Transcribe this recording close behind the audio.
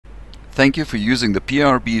Thank you for using the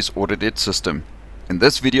PRB's Audit-IT system. In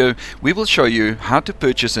this video, we will show you how to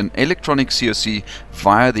purchase an electronic COC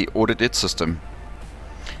via the Audit-IT system.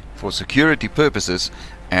 For security purposes,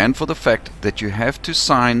 and for the fact that you have to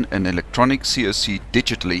sign an electronic COC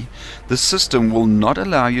digitally, the system will not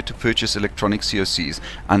allow you to purchase electronic COCs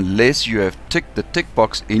unless you have ticked the tick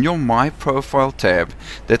box in your My Profile tab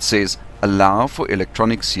that says Allow for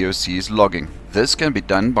electronic COCs logging. This can be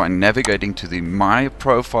done by navigating to the My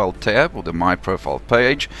Profile tab or the My Profile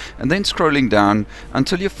page and then scrolling down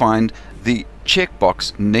until you find the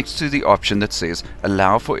checkbox next to the option that says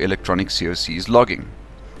Allow for electronic COCs logging.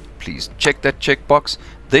 Please check that checkbox,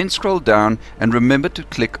 then scroll down and remember to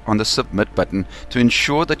click on the Submit button to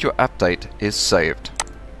ensure that your update is saved.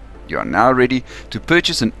 You are now ready to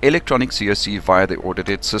purchase an electronic COC via the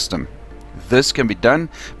Audit-IT system. This can be done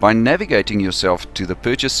by navigating yourself to the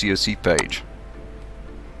Purchase COC page.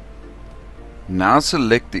 Now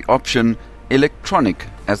select the option Electronic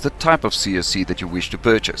as the type of COC that you wish to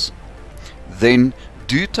purchase. Then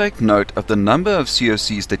do take note of the number of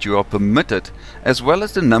COCs that you are permitted as well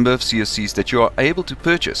as the number of COCs that you are able to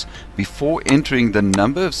purchase before entering the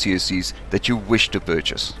number of COCs that you wish to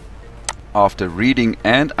purchase. After reading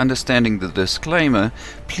and understanding the disclaimer,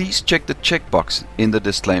 please check the checkbox in the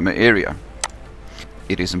disclaimer area.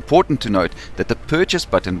 It is important to note that the purchase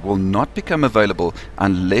button will not become available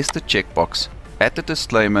unless the checkbox at the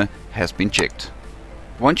disclaimer has been checked.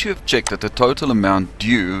 Once you have checked that the total amount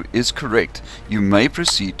due is correct, you may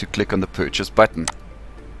proceed to click on the purchase button.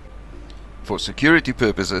 For security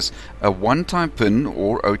purposes, a one-time PIN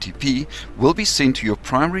or OTP will be sent to your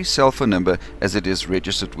primary cell phone number as it is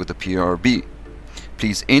registered with the PRB.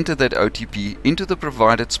 Please enter that OTP into the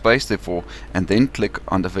provided space therefore and then click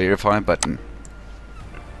on the Verify button.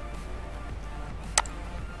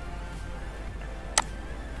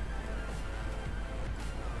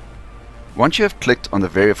 Once you have clicked on the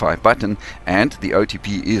Verify button and the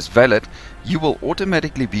OTP is valid, you will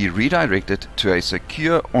automatically be redirected to a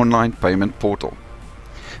secure online payment portal.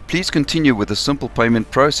 Please continue with the simple payment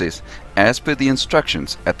process as per the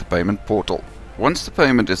instructions at the payment portal. Once the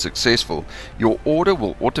payment is successful, your order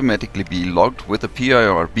will automatically be logged with the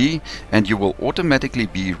PIRB and you will automatically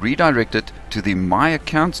be redirected to the My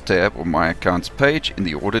Accounts tab or My Accounts page in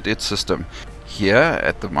the Audit-IT system. Here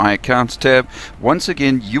at the My Accounts tab, once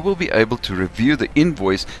again you will be able to review the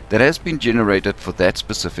invoice that has been generated for that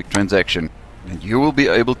specific transaction. And you will be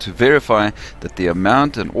able to verify that the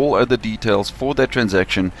amount and all other details for that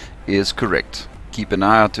transaction is correct. Keep an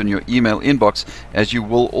eye out on your email inbox as you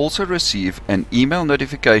will also receive an email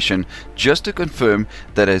notification just to confirm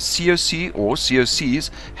that a COC or COCs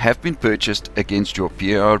have been purchased against your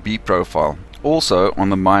PRB profile. Also on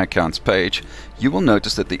the My Accounts page, you will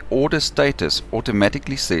notice that the order status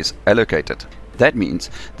automatically says allocated. That means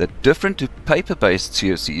that different to paper-based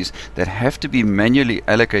COCs that have to be manually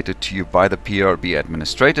allocated to you by the PRB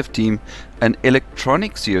administrative team, an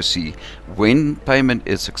electronic COC, when payment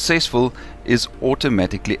is successful, is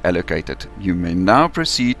automatically allocated. You may now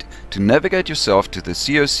proceed to navigate yourself to the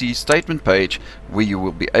COC statement page where you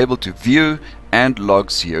will be able to view and log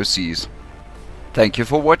COCs. Thank you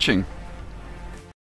for watching.